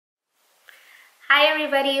Hi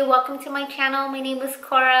everybody, welcome to my channel. My name is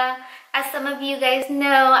Cora. As some of you guys know,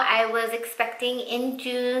 I was expecting in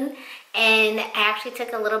June and I actually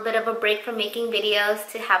took a little bit of a break from making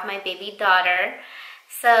videos to have my baby daughter.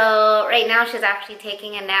 So right now she's actually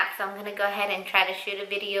taking a nap, so I'm gonna go ahead and try to shoot a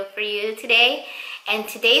video for you today. And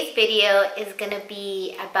today's video is gonna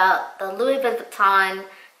be about the Louis Vuitton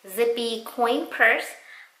Zippy coin purse.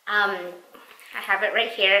 I have it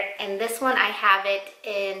right here, and this one I have it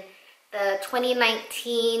in the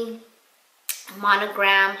 2019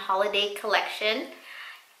 Monogram holiday collection.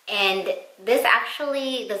 And this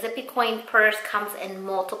actually, the Zippy coin purse comes in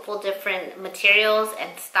multiple different materials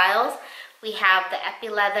and styles. We have the epi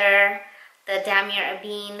leather, the damier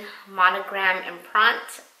ebene, monogram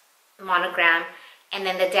imprint, monogram, and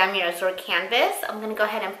then the damier azure canvas. I'm gonna go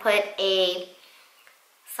ahead and put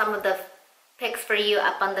some of the pics for you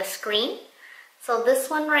up on the screen. So this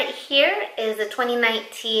one right here is the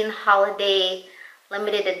 2019 holiday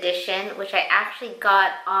limited edition, which I actually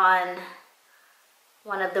got on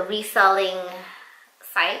one of the reselling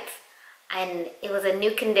sites, and it was a new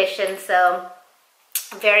condition, so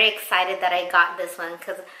I'm very excited that I got this one,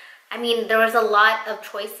 because I mean there was a lot of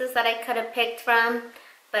choices that I could have picked from,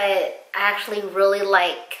 but I actually really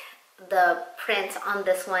like the print on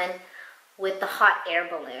this one with the hot air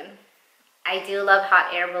balloon. I do love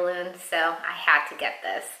hot air balloons, so I had to get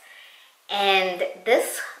this. And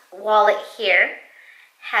this wallet here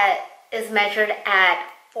is measured at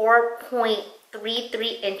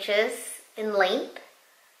 4.33 inches in length,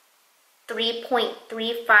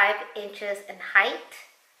 3.35 inches in height,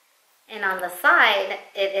 and on the side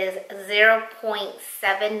it is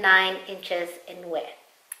 0.79 inches in width.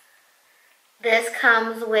 This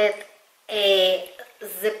comes with a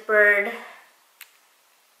zippered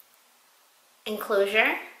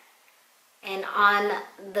enclosure, and on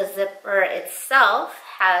the zipper itself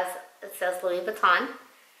it says Louis Vuitton,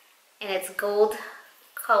 and it's gold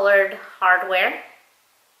colored hardware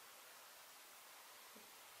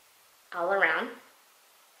all around.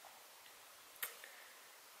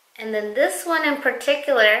 And then this one in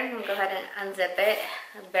particular, I'm gonna go ahead and unzip it,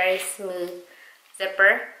 a very smooth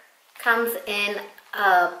zipper, comes in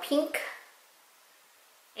a pink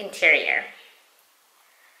interior.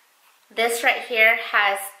 This right here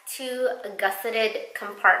has two gusseted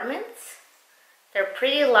compartments. They're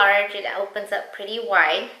pretty large, it opens up pretty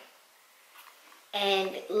wide.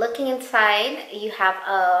 And looking inside, you have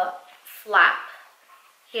a flap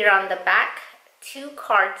here on the back, two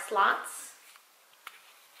card slots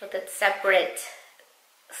with its separate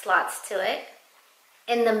slots to it.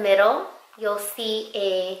 In the middle, you'll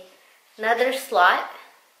see another slot.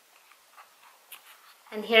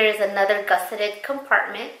 And here is another gusseted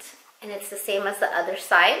compartment. And it's the same as the other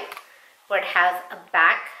side, where it has a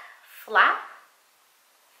back flap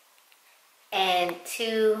and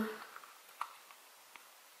two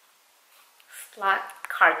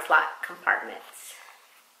card slot compartments.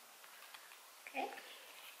 Okay.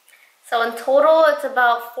 So in total, it's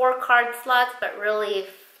about 4 card slots, but really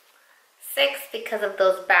 6 because of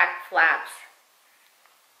those back flaps.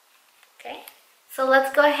 Okay. So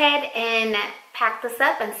let's go ahead and pack this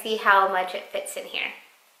up and see how much it fits in here.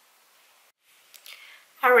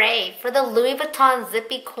 Alright, for the Louis Vuitton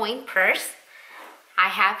Zippy coin purse, I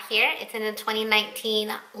have here, it's in the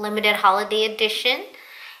 2019 limited holiday edition,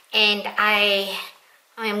 and I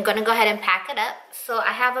am going to go ahead and pack it up. So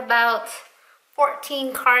I have about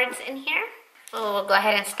 14 cards in here, so we'll go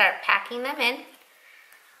ahead and start packing them in.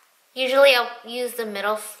 Usually I'll use the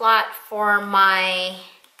middle slot for my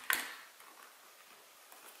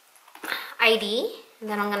ID, and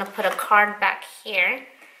then I'm going to put a card back here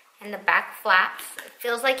in the back flaps. It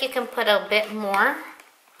feels like you can put a bit more.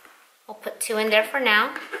 We'll put 2 in there for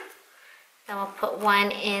now. Then we'll put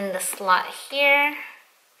 1 in the slot here.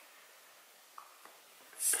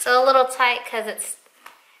 Still a little tight because it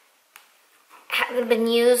hasn't been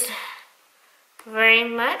used very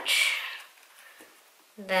much.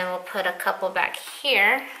 Then we'll put a couple back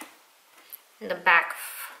here in the back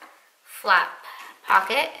flap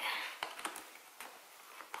pocket.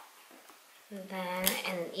 Then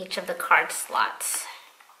in each of the card slots.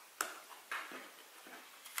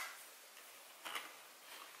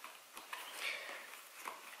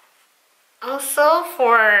 Also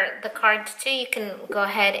for the cards too, you can go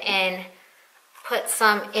ahead and put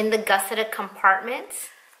some in the gusseted compartments,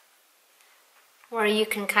 where you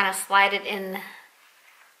can kind of slide it in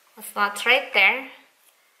the slots right there.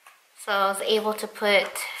 So I was able to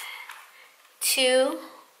put 2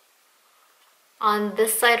 on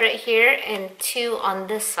this side right here and 2 on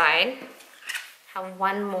this side. Have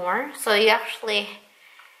 1 more. So you actually,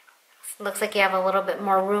 looks like you have a little bit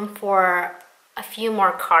more room for a few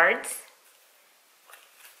more cards.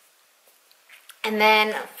 And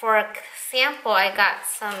then for a sample, I got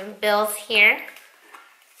some bills here,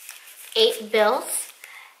 8 bills,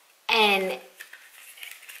 and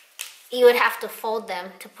you would have to fold them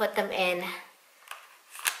to put them in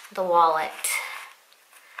the wallet.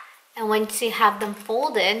 And once you have them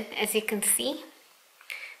folded, as you can see,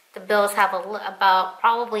 the bills have about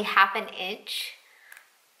probably half an inch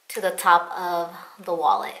to the top of the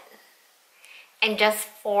wallet. And just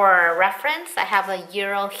for reference, I have a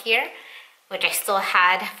euro here, which I still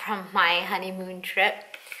had from my honeymoon trip.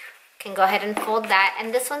 Can go ahead and fold that.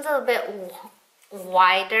 And this one's a little bit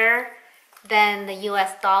wider than the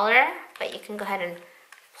US dollar, but you can go ahead and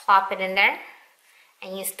plop it in there,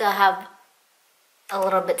 and you still have a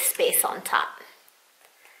little bit space on top.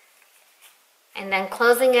 And then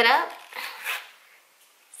closing it up,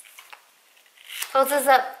 closes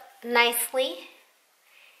up nicely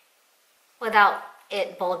without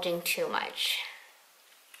it bulging too much.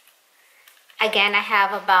 Again, I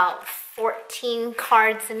have about 14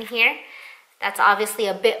 cards in here. That's obviously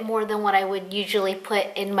a bit more than what I would usually put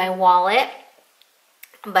in my wallet,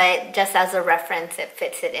 but just as a reference, it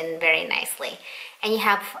fits it in very nicely. And you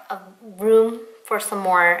have a room for some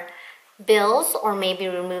more bills, or maybe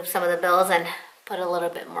remove some of the bills and put a little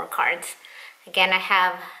bit more cards. Again, I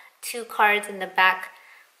have 2 cards in the back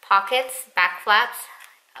pockets, back flaps,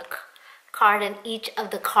 a card in each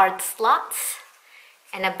of the card slots,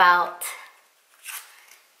 and about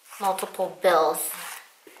multiple bills.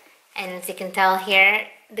 And as you can tell here,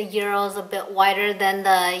 the euro is a bit wider than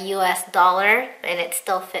the US dollar, and it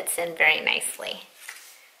still fits in very nicely.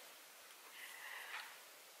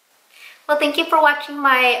 Well, thank you for watching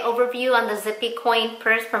my overview on the Zippy coin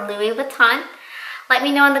purse from Louis Vuitton. Let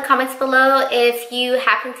me know in the comments below if you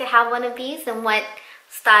happen to have one of these and what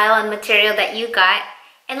style and material that you got.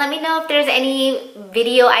 And let me know if there's any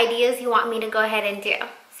video ideas you want me to go ahead and do.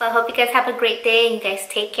 So I hope you guys have a great day and you guys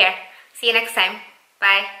take care. See you next time.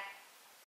 Bye.